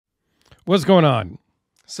What's going on?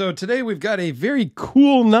 So today we've got a very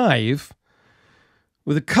cool knife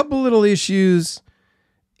with a couple little issues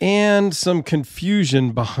and some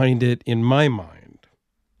confusion behind it in my mind.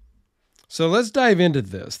 So let's dive into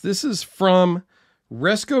this. This is from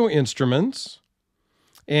Resco Instruments,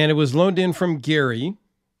 and it was loaned in from Gary,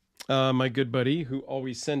 my good buddy, who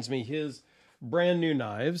always sends me his brand new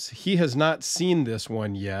knives. He has not seen this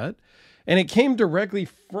one yet, and it came directly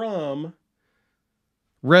from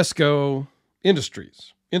Resco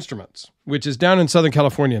Instruments, which is down in Southern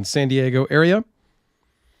California in San Diego area.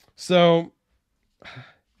 So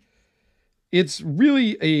it's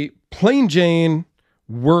really a plain Jane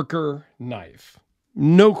worker knife.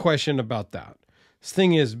 No question about that. This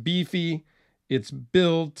thing is beefy. It's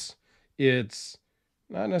built. It's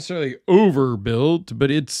not necessarily overbuilt,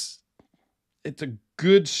 but it's a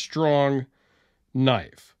good, strong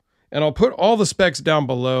knife. And I'll put all the specs down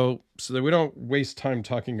below so that we don't waste time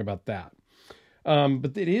talking about that.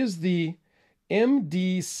 But it is the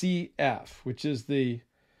M.D.C.F, which is the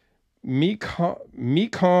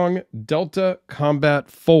Mekong Delta Combat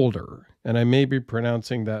Folder. And I may be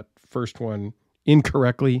pronouncing that first one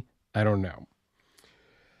incorrectly. I don't know.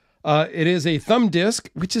 It is a thumb disc,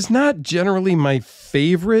 which is not generally my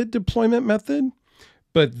favorite deployment method,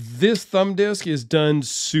 but this thumb disc is done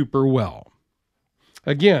super well.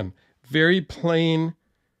 Again, very plain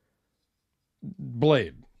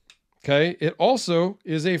blade. Okay. It also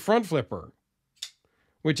is a front flipper,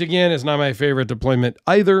 which again is not my favorite deployment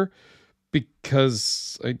either,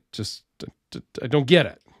 because I don't get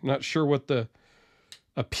it. I'm not sure what the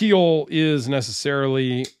appeal is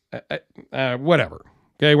necessarily. Whatever.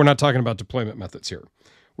 Okay. We're not talking about deployment methods here.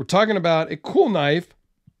 We're talking about a cool knife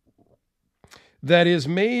that is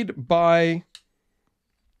made by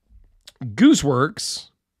GooseWorks,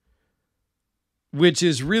 which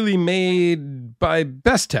is really made by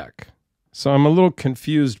M.D.C.F. So I'm a little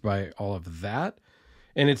confused by all of that.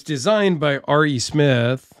 And it's designed by R.E.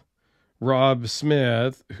 Smith, Rob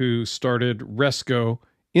Smith, who started Resco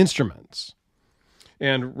Instruments.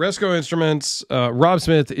 And Resco Instruments, Rob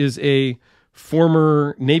Smith is a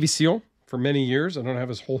former Navy SEAL for many years. I don't have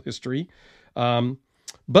his whole history.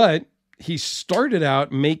 But he started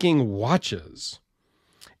out making watches.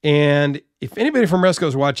 And if anybody from Resco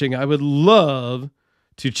is watching, I would love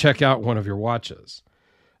to check out one of your watches,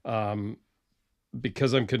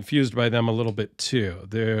 because I'm confused by them a little bit too.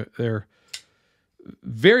 They're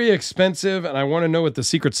very expensive, and I want to know what the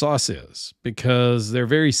secret sauce is, because they're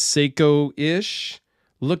very Seiko-ish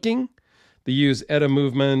looking. They use ETA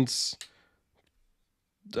movements,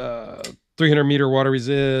 300 meter water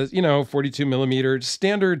resist, 42 millimeter,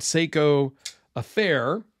 standard Seiko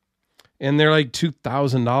affair. And they're like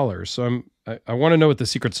 $2,000. So I want to know what the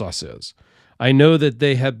secret sauce is. I know that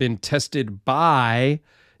they have been tested by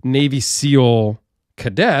Navy SEAL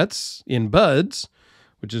cadets in BUDS,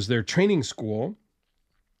 which is their training school.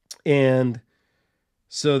 And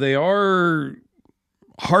so they are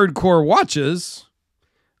hardcore watches.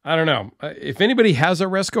 I don't know. If anybody has a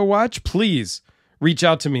Resco watch, please reach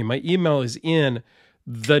out to me. My email is in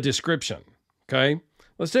the description. Okay.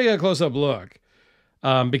 Let's take a close-up look.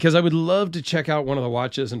 Because I would love to check out one of the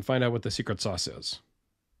watches and find out what the secret sauce is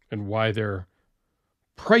and why they're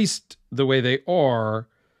priced the way they are.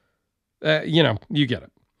 You get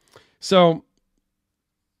it. So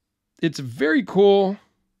it's very cool.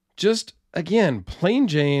 Just, again, plain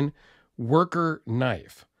Jane worker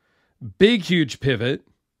knife. Big, huge pivot.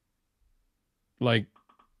 Like,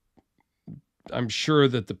 I'm sure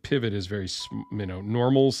that the pivot is very,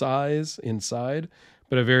 normal size inside,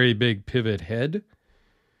 but a very big pivot head.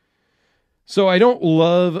 So I don't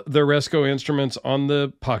love the Resco Instruments on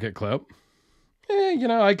the pocket clip.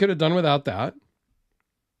 I could have done without that.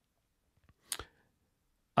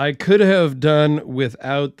 I could have done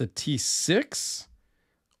without the T6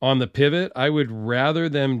 on the pivot. I would rather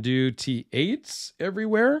them do T8s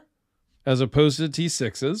everywhere as opposed to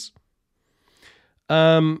T6s.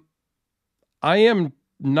 I am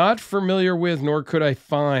not familiar with, nor could I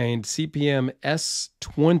find, CPM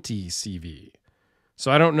S20 CV. So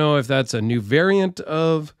I don't know if that's a new variant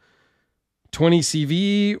of 20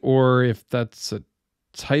 CV or if that's a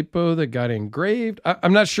typo that got engraved.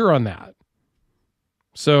 I'm not sure on that.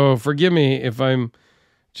 So forgive me if I'm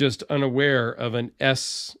just unaware of an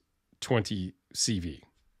S20 CV.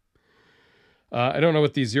 I don't know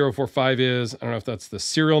what the 045 is. I don't know if that's the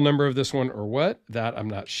serial number of this one or what. That I'm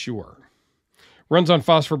not sure. Runs on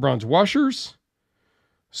phosphor bronze washers.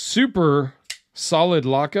 Super solid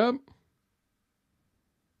lockup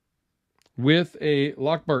with a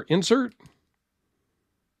lock bar insert.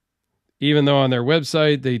 Even though on their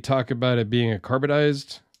website they talk about it being a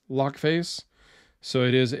carbonized lock face. So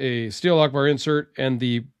it is a steel lock bar insert, and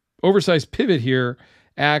the oversized pivot here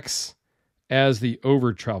acts as the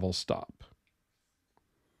over travel stop.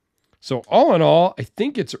 So all in all, I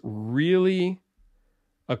think it's really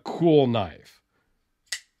a cool knife.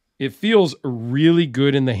 It feels really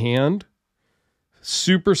good in the hand,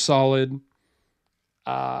 super solid.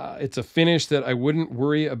 It's a finish that I wouldn't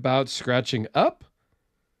worry about scratching up.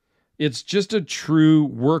 It's just a true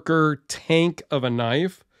worker tank of a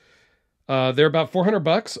knife. They're about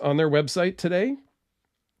 $400 on their website today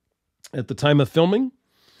at the time of filming.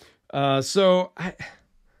 So I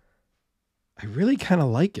really kind of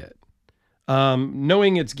like it.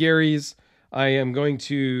 Knowing it's Gary's, I am going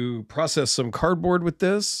to process some cardboard with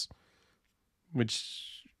this,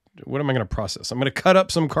 what am I going to process? I'm going to cut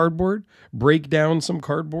up some cardboard, break down some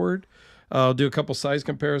cardboard. I'll do a couple size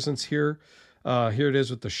comparisons here. Here it is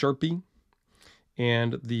with the Sharpie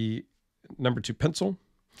and the number 2 pencil.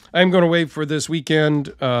 I'm going away for this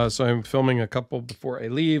weekend, so I'm filming a couple before I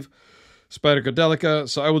leave. Spyderco,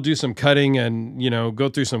 so I will do some cutting and, go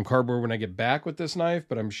through some cardboard when I get back with this knife,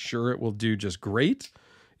 but I'm sure it will do just great.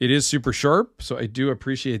 It is super sharp, so I do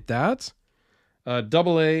appreciate that. AA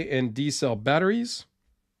and M.D.C.F batteries.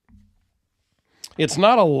 It's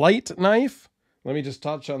not a light knife. Let me just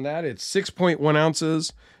touch on that. It's 6.1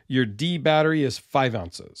 ounces. Your D battery is 5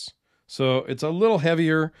 ounces. So it's a little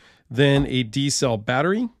heavier than a M.D.C.F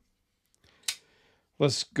battery.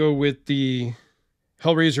 Let's go with the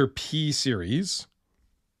Hellraiser P series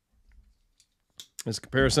as a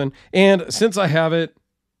comparison. And since I have it,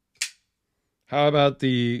 how about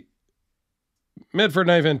the Medford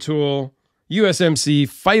Knife and Tool USMC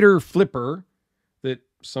Fighter Flipper that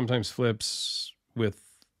sometimes flips with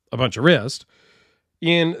a bunch of wrist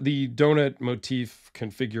in the donut motif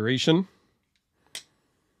configuration.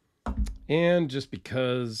 And just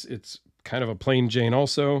because it's kind of a plain Jane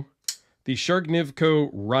also, the Sharknivko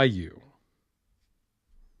Ryu.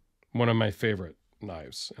 One of my favorite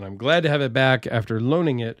knives. And I'm glad to have it back after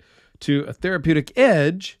loaning it to a Therapeutic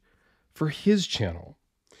Edge for his channel.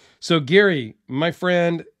 So Gary, my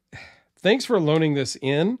friend, thanks for loaning this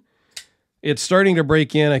in. It's starting to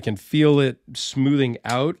break in. I can feel it smoothing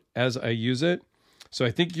out as I use it. So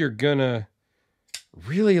I think you're gonna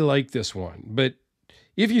really like this one. But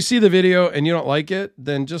if you see the video and you don't like it,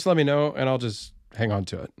 then just let me know and I'll just hang on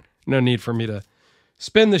to it. No need for me to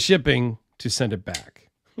spend the shipping to send it back.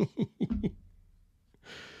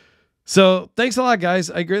 So thanks a lot, guys.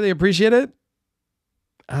 I greatly appreciate it.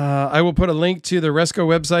 I will put a link to the Resco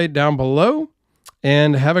website down below,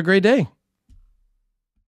 and have a great day.